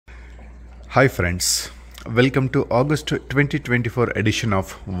Hi friends, welcome to August 2024 edition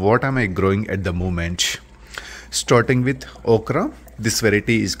of What Am I Growing at the Moment. Starting with okra, this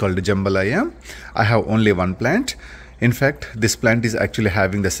variety is called jambalaya. I have only one plant. In fact, this plant is actually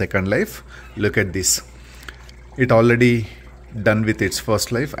having the second life. Look at this. It already done with its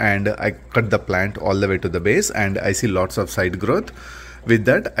first life and I cut the plant all the way to the base and I see lots of side growth. With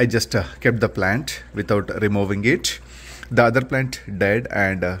that, I just kept the plant without removing it. The other plant died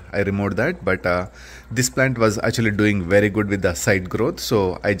and I removed that, but this plant was actually doing very good with the side growth,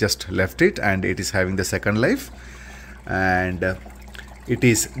 so I just left it and it is having the second life. And it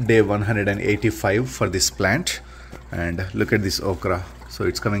is day 185 for this plant. And look at this okra, so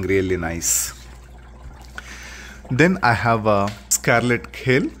it's coming really nice. Then I have a scarlet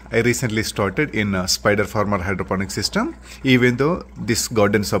kale. I recently started in spider farmer hydroponic system. Even though this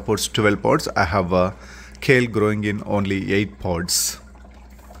garden supports 12 pots, I have a kale growing in only 8 pods.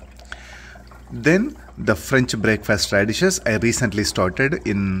 Then the French breakfast radishes I recently started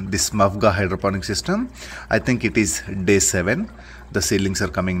in this Mufga hydroponic system. I think it is day 7. The seedlings are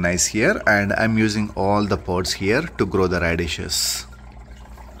coming nice here and I'm using all the pods here to grow the radishes.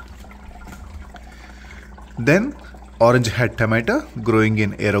 Then orange head tomato growing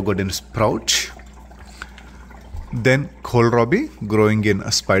in Aerogarden sprout. Then kohlrabi growing in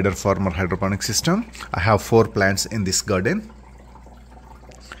a spider farmer hydroponic system. I have 4 plants in this garden.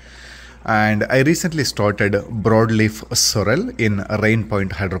 And I recently started broadleaf sorrel in a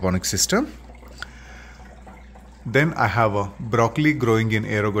RainPoint hydroponic system. Then I have a broccoli growing in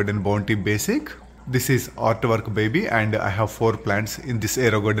Aerogarden Bounty Basic. This is artwork baby and I have 4 plants in this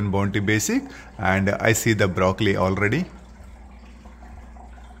Aerogarden Bounty Basic and I see the broccoli already.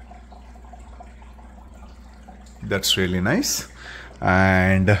 That's really nice.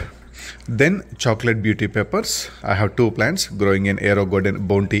 And then chocolate beauty peppers. I have 2 plants growing in Aerogarden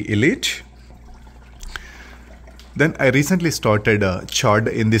Bounty Elite. Then I recently started chard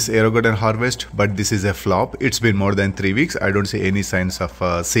in this Aerogarden harvest, but this is a flop. It's been more than 3 weeks. I don't see any signs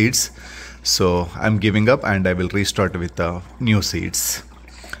of seeds. So I'm giving up and I will restart with new seeds.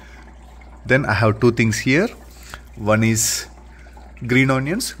 Then I have 2 things here. One is green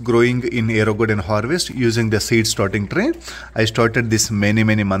onions growing in Aerogarden harvest using the seed starting tray. I started this many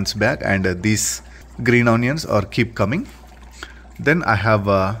months back and these green onions are keep coming. Then I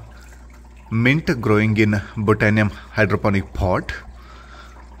have mint growing in Botanium hydroponic pot.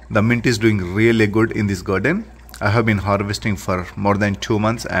 The mint is doing really good in this garden. I have been harvesting for more than 2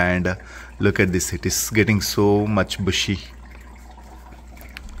 months and look at this, it is getting so much bushy.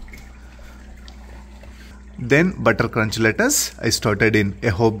 Then butter crunch lettuce I started in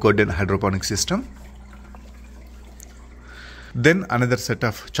AHopeGarden hydroponic system. Then another set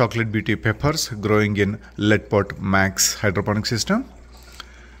of chocolate beauty peppers growing in LetPot Max hydroponic system.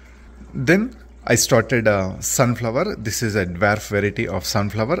 Then I started sunflower. This is a dwarf variety of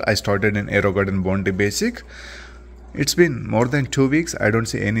sunflower. I started in Aerogarden Bounty Basic. It's been more than 2 weeks. I don't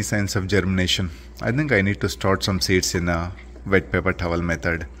see any signs of germination. I think I need to start some seeds in a wet paper towel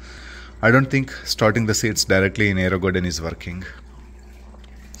method. I don't think starting the seeds directly in Aerogarden is working.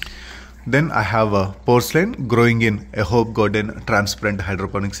 Then I have a porcelain growing in AHopeGarden transparent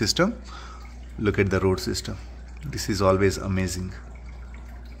hydroponic system. Look at the root system. This is always amazing.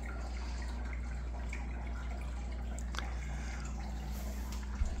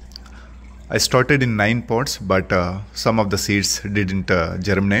 I started in 9 pots, but some of the seeds didn't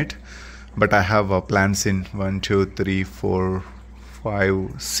germinate. But I have plants in 1, 2, 3, 4,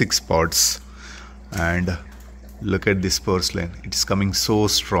 5, 6 pots. And look at this porcelain. It's coming so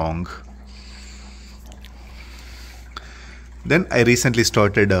strong. Then I recently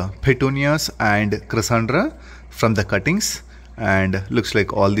started petunias and chrysandra from the cuttings. And looks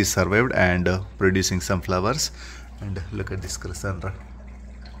like all these survived and producing some flowers. And look at this chrysandra.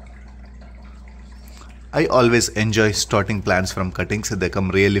 I always enjoy starting plants from cuttings. They come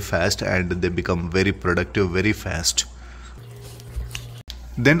really fast and they become very productive very fast.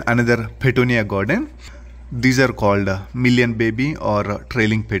 Then another petunia garden. These are called million baby or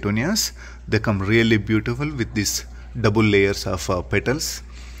trailing petunias. They come really beautiful with these double layers of petals.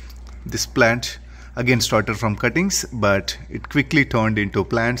 This plant again started from cuttings, but it quickly turned into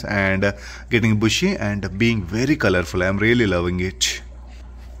plants and getting bushy and being very colorful. I am really loving it.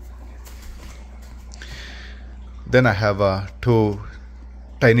 Then I have 2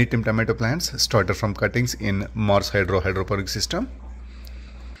 tiny tim tomato plants started from cuttings in MarsHydro hydroponic system.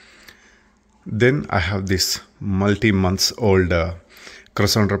 Then I have this multi-months old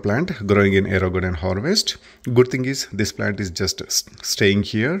chrysandra plant growing in Aerogarden harvest. Good thing is this plant is just staying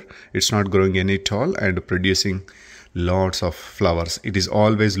here. It's not growing any tall and producing lots of flowers. It is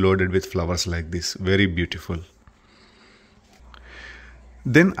always loaded with flowers like this, very beautiful.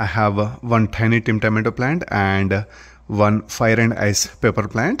 Then I have one tiny Tim tomato plant and one fire and ice pepper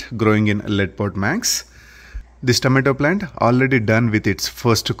plant growing in LetPot Max. This tomato plant already done with its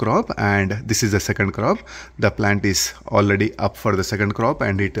first crop, and this is the second crop. The plant is already up for the second crop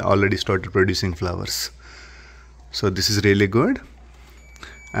and it already started producing flowers. So this is really good,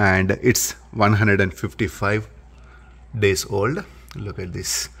 and it's 155 days old. Look at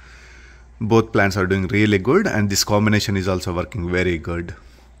this. Both plants are doing really good, and this combination is also working very good.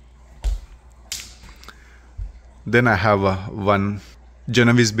 Then I have one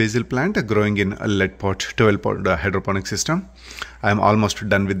Genovese basil plant growing in a LetPot 12-pot hydroponic system. I am almost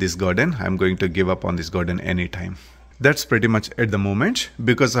done with this garden. I am going to give up on this garden anytime. That's pretty much at the moment.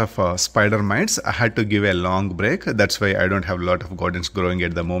 Because of spider mites, I had to give a long break. That's why I don't have a lot of gardens growing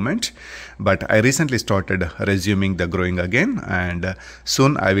at the moment. But I recently started resuming the growing again, and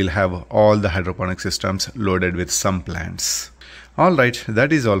soon I will have all the hydroponic systems loaded with some plants. Alright,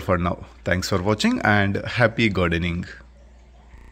 that is all for now. Thanks for watching and happy gardening.